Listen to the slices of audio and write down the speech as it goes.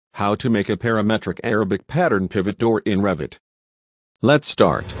How to make a parametric Arabic pattern pivot door in Revit. Let's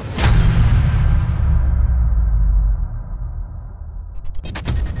start.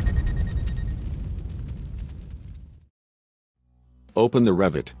 Open the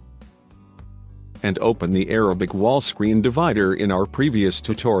Revit and open the Arabic wall screen divider in our previous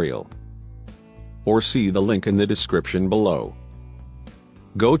tutorial, or see the link in the description below.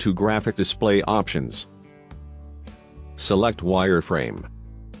 Go to Graphic Display Options. Select Wireframe.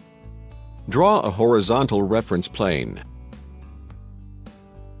 Draw a horizontal reference plane.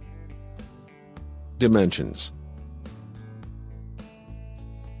 Dimensions.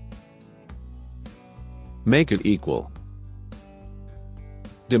 Make it equal.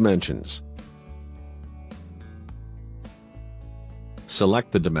 Dimensions.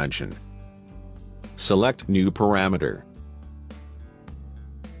 Select the dimension. Select New Parameter.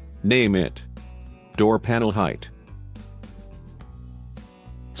 Name it Door Panel Height.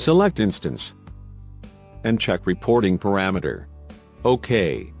 Select Instance and check Reporting Parameter.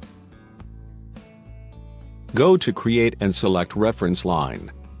 OK. Go to Create and select Reference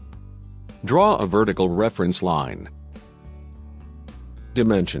Line. Draw a vertical reference line.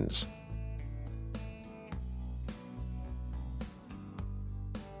 Dimensions.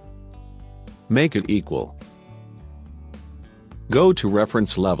 Make it equal. Go to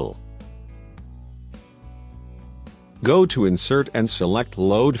Reference Level. Go to Insert and select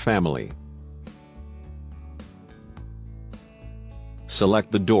Load Family.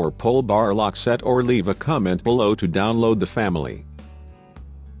 Select the door pull bar lock set or leave a comment below to download the family.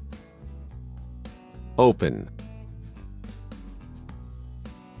 Open.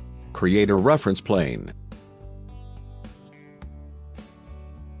 Create a reference plane.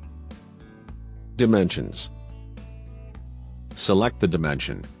 Dimensions. Select the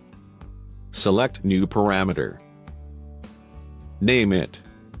dimension. Select New Parameter. Name it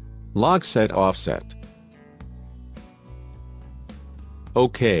Lock Set Offset.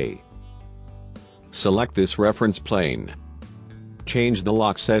 OK. Select this reference plane. Change the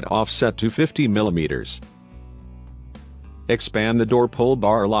lock set offset to 50 mm. Expand the door pull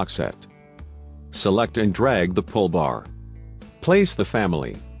bar lock set. Select and drag the pull bar. Place the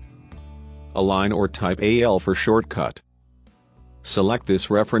family. Align or type AL for shortcut. Select this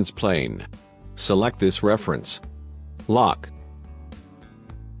reference plane. Select this reference. Lock.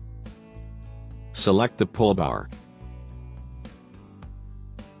 Select the pull bar.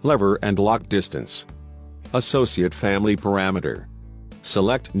 Lever and lock distance. Associate family parameter.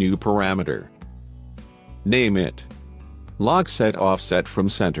 Select New Parameter. Name it Lock Set Offset from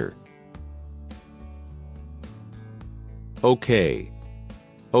Center. OK.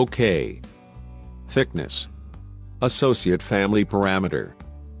 OK. Thickness. Associate family parameter.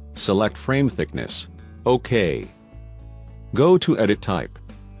 Select frame thickness. OK. Go to Edit Type.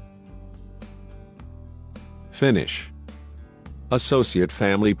 Finish. Associate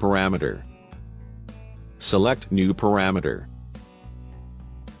family parameter. Select New Parameter.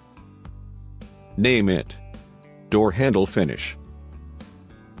 Name it Door Handle Finish.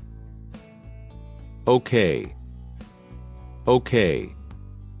 OK. OK.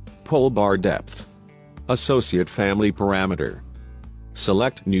 Pull bar depth. Associate family parameter.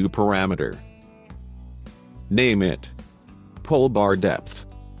 Select New Parameter. Name it Pull bar depth.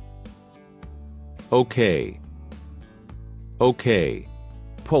 OK. OK.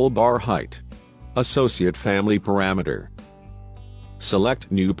 Pull bar height. Associate family parameter.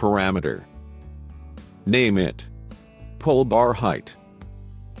 Select New Parameter. Name it Pull bar height.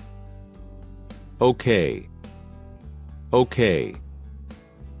 OK. OK.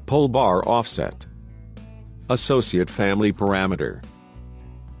 Pull bar offset. Associate family parameter.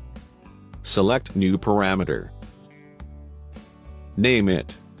 Select New Parameter. Name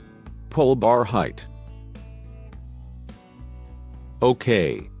it Pull bar height.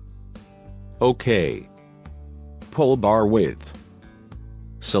 OK. OK. Pull bar width.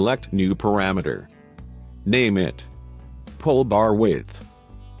 Select New Parameter. Name it Pull bar width.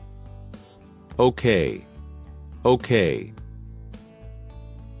 OK. OK.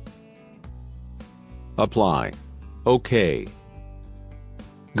 Apply. OK.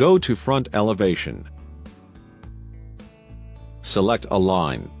 Go to Front Elevation. Select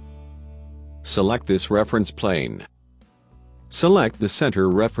Align. Select this reference plane. Select the center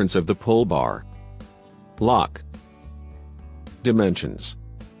reference of the pull bar. Lock. Dimensions.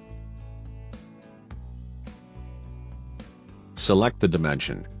 Select the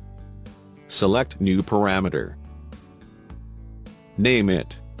dimension. Select New Parameter. Name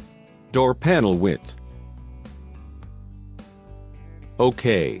it Door Panel Width.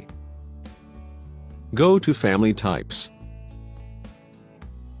 OK. Go to Family Types.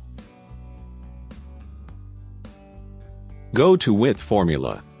 Go to Width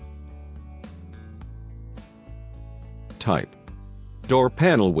Formula. Type door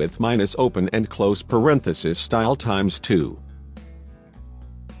panel width minus open and close parenthesis style times 2.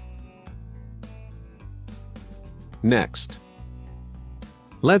 Next,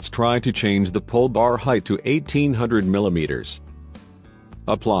 let's try to change the pull bar height to 1800 millimeters.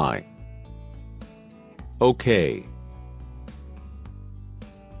 Apply. OK.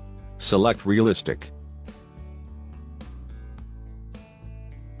 Select Realistic.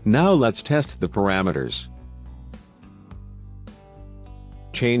 Now let's test the parameters.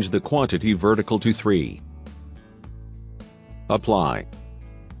 Change the quantity vertical to 3. Apply.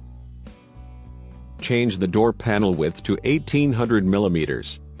 Change the door panel width to 1800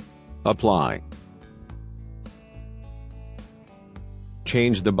 millimeters. Apply.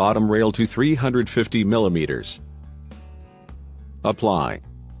 Change the bottom rail to 350 millimeters. Apply.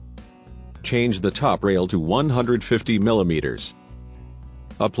 Change the top rail to 150 millimeters.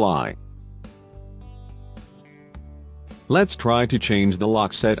 Apply. Let's try to change the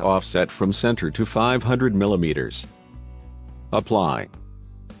lock set offset from center to 500 millimeters. Apply.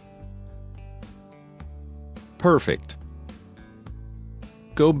 Perfect.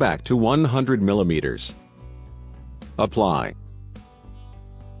 Go back to 100 millimeters. Apply.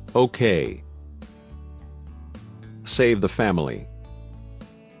 OK. Save the family.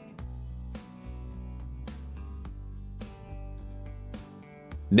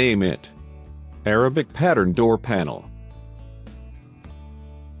 Name it Arabic Pattern Door Panel.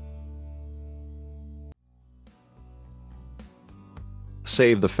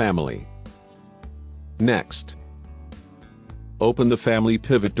 Save the family. Next, open the family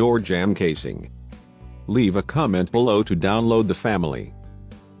pivot door jamb casing. Leave a comment below to download the family.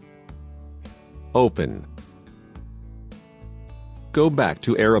 Open. Go back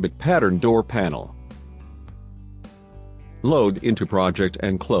to Arabic Pattern Door Panel. Load into project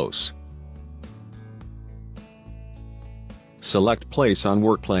and close. Select Place on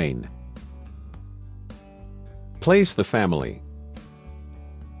Work Plane. Place the family.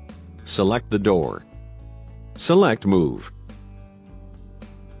 Select the door. Select Move.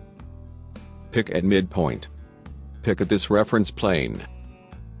 Pick at midpoint. Pick at this reference plane.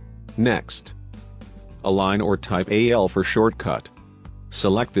 Next, align or type AL for shortcut.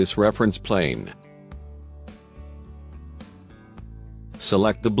 Select this reference plane.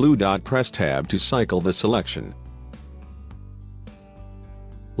 Select the blue dot, press Tab to cycle the selection.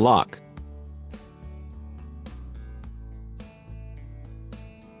 Lock.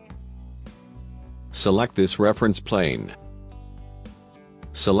 Select this reference plane.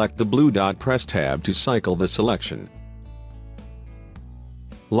 Select the blue dot, press Tab to cycle the selection.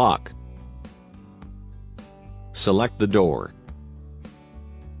 Lock. Select the door.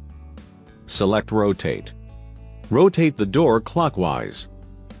 Select Rotate. Rotate the door clockwise.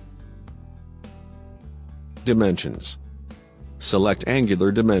 Dimensions. Select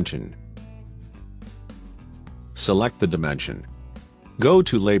Angular Dimension. Select the dimension. Go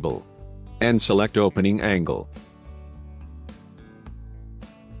to Label and select Opening Angle.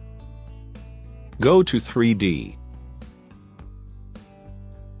 Go to 3D.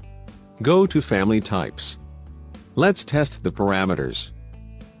 Go to Family Types. Let's test the parameters.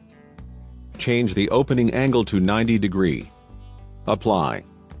 Change the opening angle to 90 degrees. Apply.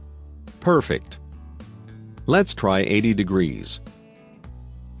 Perfect. Let's try 80 degrees.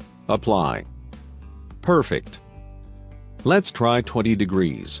 Apply. Perfect. Let's try 20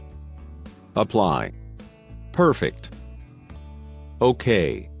 degrees. Apply. Perfect.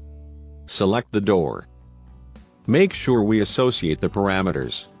 OK. Select the door. Make sure we associate the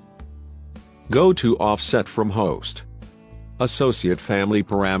parameters. Go to Offset from Host. Associate Family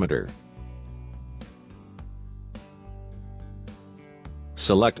Parameter.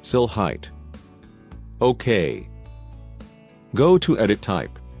 Select Sill Height. OK. Go to Edit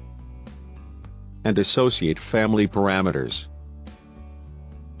Type and associate Family Parameters.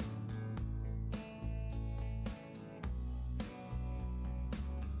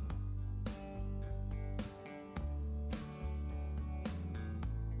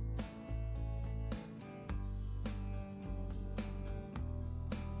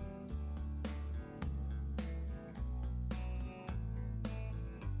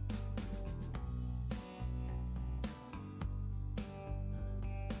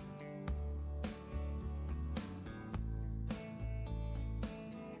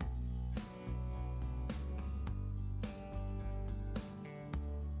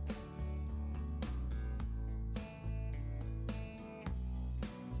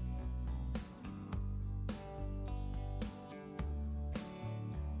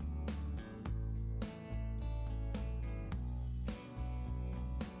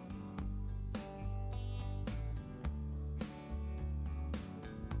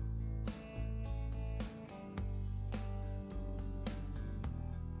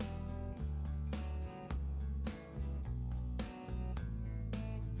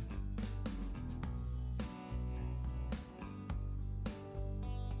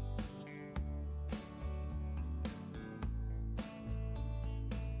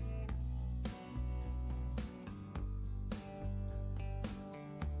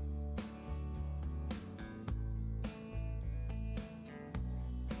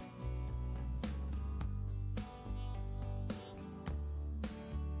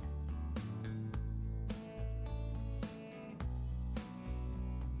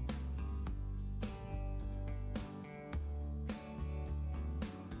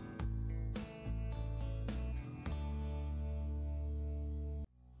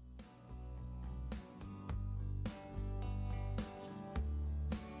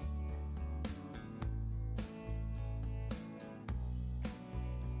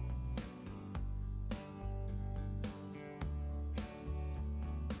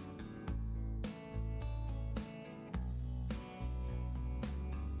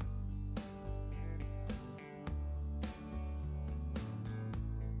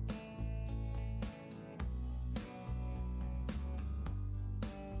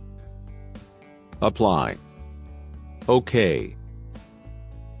 Apply. OK.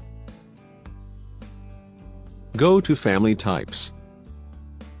 Go to Family Types.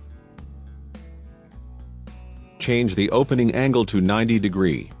 Change the opening angle to 90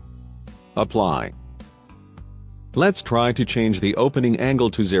 degree. Apply. Let's try to change the opening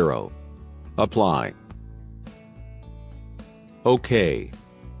angle to 0. Apply. OK.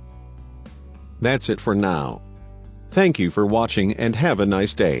 That's it for now. Thank you for watching and have a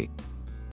nice day.